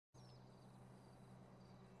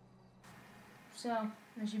So,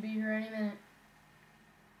 I should be here any minute.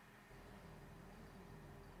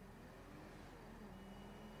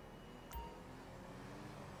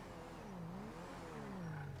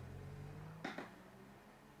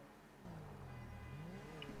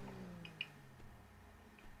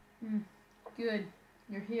 Good.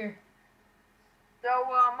 You're here. So,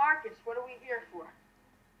 Marcus, what are we here for?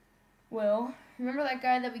 Well, remember that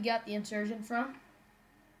guy that we got the insurgent from?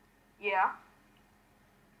 Yeah.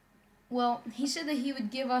 Well, he said that he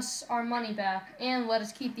would give us our money back and let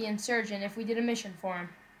us keep the insurgent if we did a mission for him.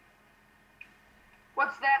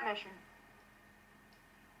 What's that mission?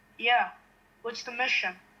 Yeah. What's the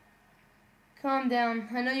mission? Calm down.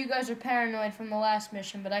 I know you guys are paranoid from the last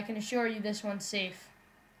mission, but I can assure you this one's safe.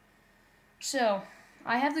 So,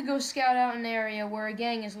 I have to go scout out an area where a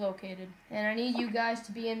gang is located, and I need you guys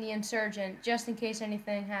to be in the insurgent, just in case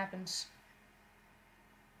anything happens.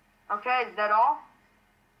 Okay, is that all?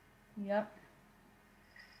 Yep.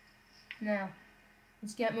 Now,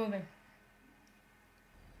 let's get moving.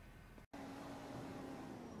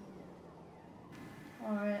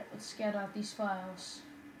 Alright, let's scout out these files.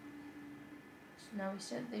 So now we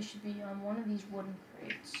said they should be on one of these wooden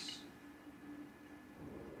crates.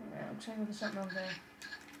 Alright, looks like there's something over there.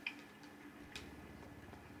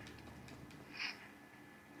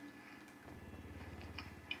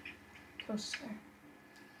 Close there.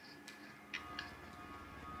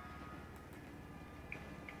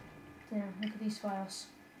 Damn, look at these files.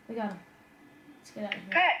 We got them. Let's get out of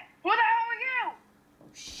here. Hey, who the hell are you? Oh,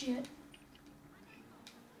 shit.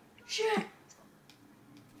 Shit!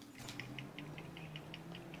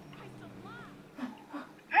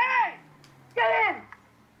 Hey! Get in!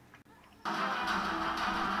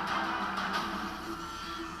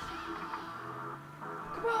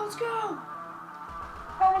 Come on, let's go!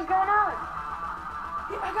 What was going on?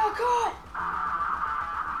 Yeah, I got caught!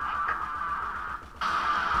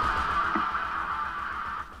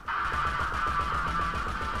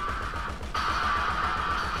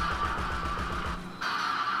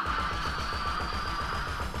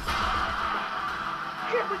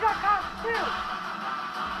 Shit, we got cops too!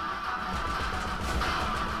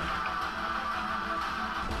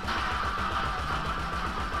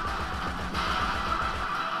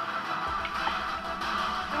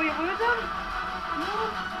 Did we lose them? No.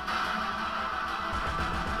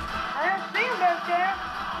 I didn't see them back there.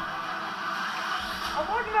 I'm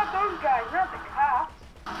talking about those guys, not the cops.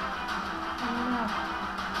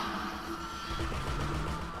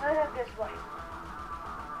 I head this way.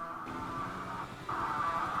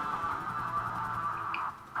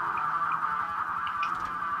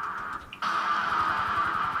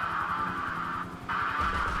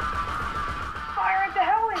 Fire at the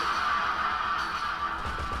heli!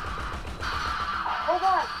 Hold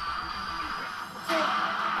on. Okay.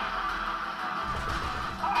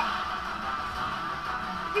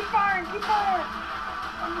 Keep firing, keep firing.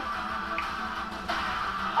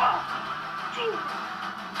 Oh, Jesus.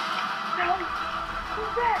 No,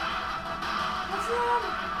 who's that? What's wrong?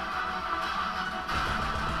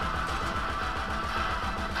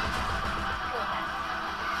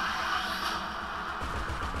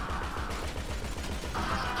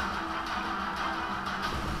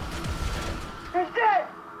 He's dead.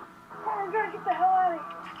 Come on, we gotta get the hell out of here.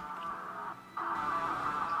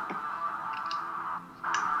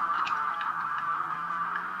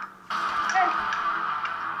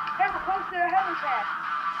 Hey, we're close to the helipad.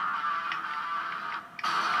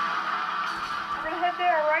 We're gonna head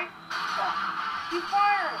there, right? Keep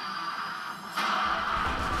firing.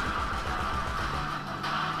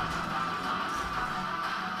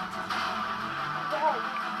 What the hell?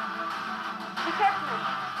 Protect me.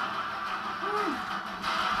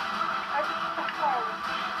 I just fired.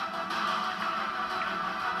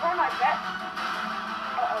 Where am I, bet?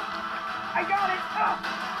 Uh-oh. I got it.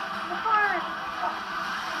 The fire.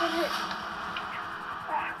 I'm hit.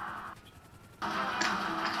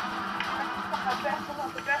 I'm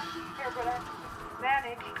not the best here, but I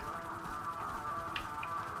managed.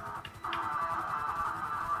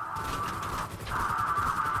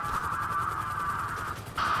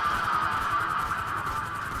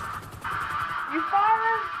 You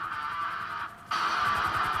firing?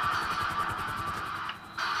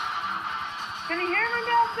 Can you hear me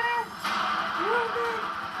down there?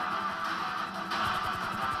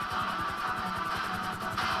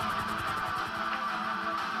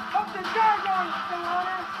 Hope the guys on still on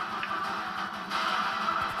it.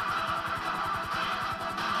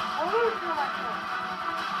 I'm losing myself.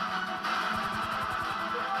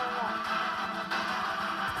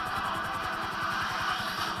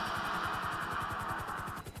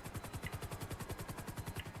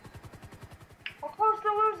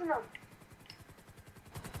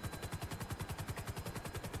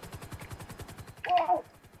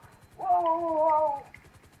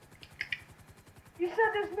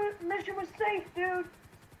 this mission was safe, dude.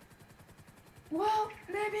 Well,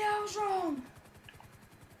 maybe I was wrong.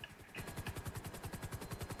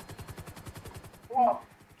 Whoa.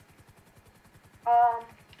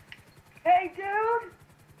 Hey, dude.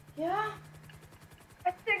 Yeah?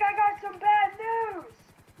 I think I got some bad news.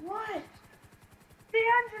 What? The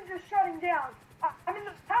engines are shutting down. I mean,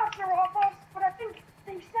 the tops are off us, but I think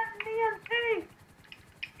they sent an EMP.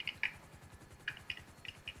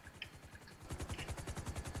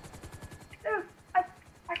 Dude, I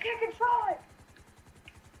can't control it.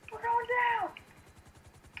 We're going down.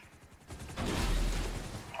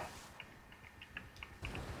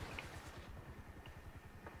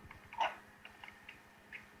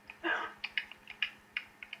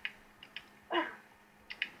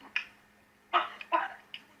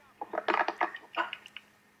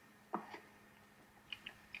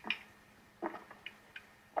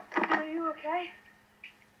 Are you okay?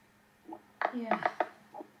 Yeah.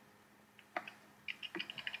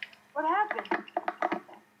 What happened?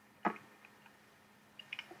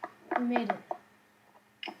 We made it.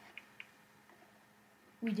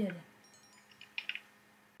 We did it.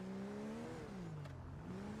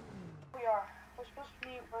 We are. We're supposed to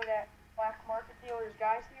meet one of that black market dealer's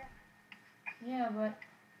guys here. Yeah, but...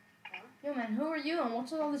 Yo, man, who are you and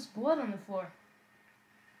what's with all this blood on the floor?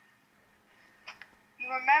 You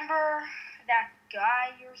remember that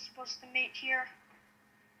guy you were supposed to meet here?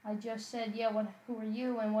 I just said, yeah, who are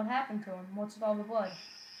you and what happened to him? What's with all the blood?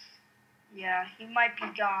 Yeah, he might be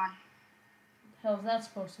gone. What the hell is that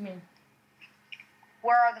supposed to mean?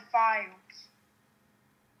 Where are the files?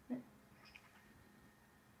 And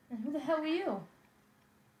who the hell are you?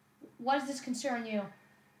 Why does this concern you?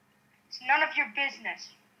 It's none of your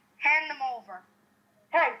business. Hand them over.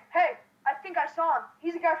 Hey, I think I saw him.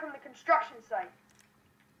 He's a guy from the construction site.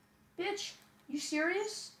 Bitch, you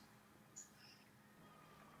serious?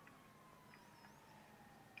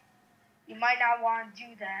 You might not want to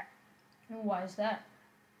do that. And why is that?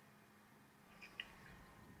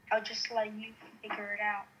 I'll just let you figure it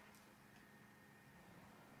out.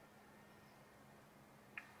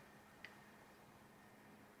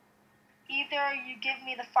 Either you give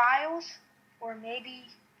me the files, or maybe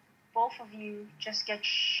both of you just get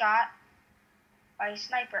shot by a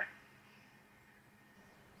sniper.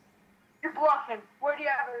 You're bluffing. Where do you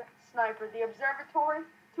have a sniper? The observatory?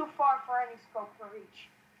 Too far for any scope to reach.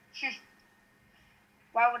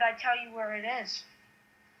 Why would I tell you where it is?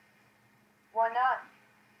 Why not?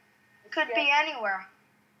 Could be anywhere.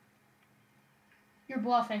 You're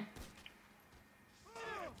bluffing.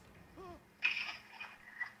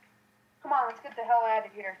 Come on, let's get the hell out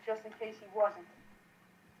of here, just in case he wasn't.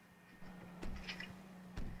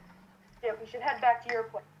 Yeah, we should head back to your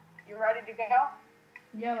place. You ready to go?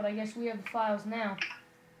 Yeah, but I guess we have the files now.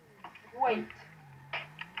 Wait.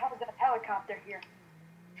 How was that helicopter here?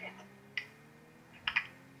 Shit.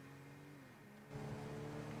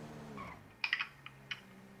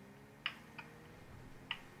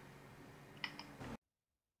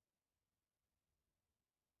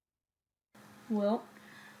 Well,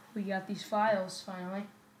 we got these files finally.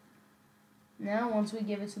 Now, once we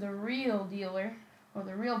give it to the real dealer, or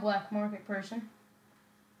the real black market person,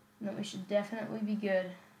 then we should definitely be good.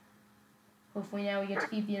 Hopefully now we get to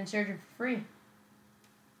keep the insurgent for free.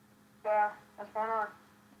 What's going on?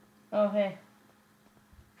 Oh, hey.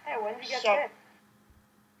 Hey, when did you get So- hit?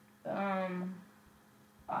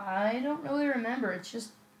 I don't really remember. It's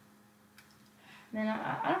just, man,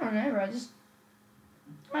 I don't remember. I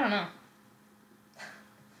don't know.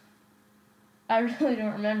 I really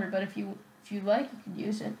don't remember, but if you like, you could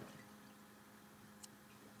use it.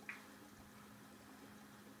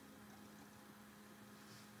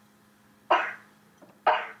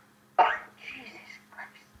 Jesus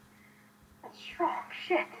Christ. That's strong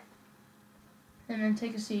shit. And then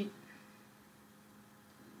take a seat.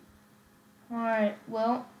 Alright,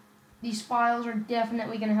 well, these files are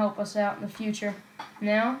definitely going to help us out in the future.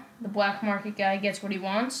 Now, the black market guy gets what he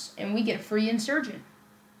wants, and we get a free insurgent.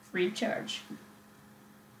 Free of charge.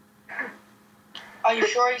 Are you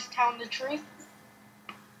sure he's telling the truth?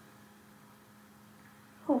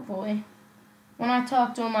 Hopefully. When I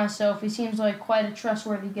talk to him myself, he seems like quite a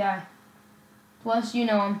trustworthy guy. Plus, you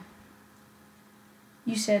know him.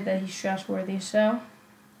 You said that he's trustworthy, so...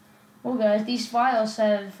 Well, guys, these files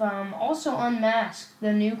have also unmasked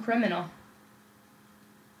the new criminal.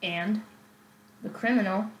 And the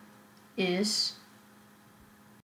criminal is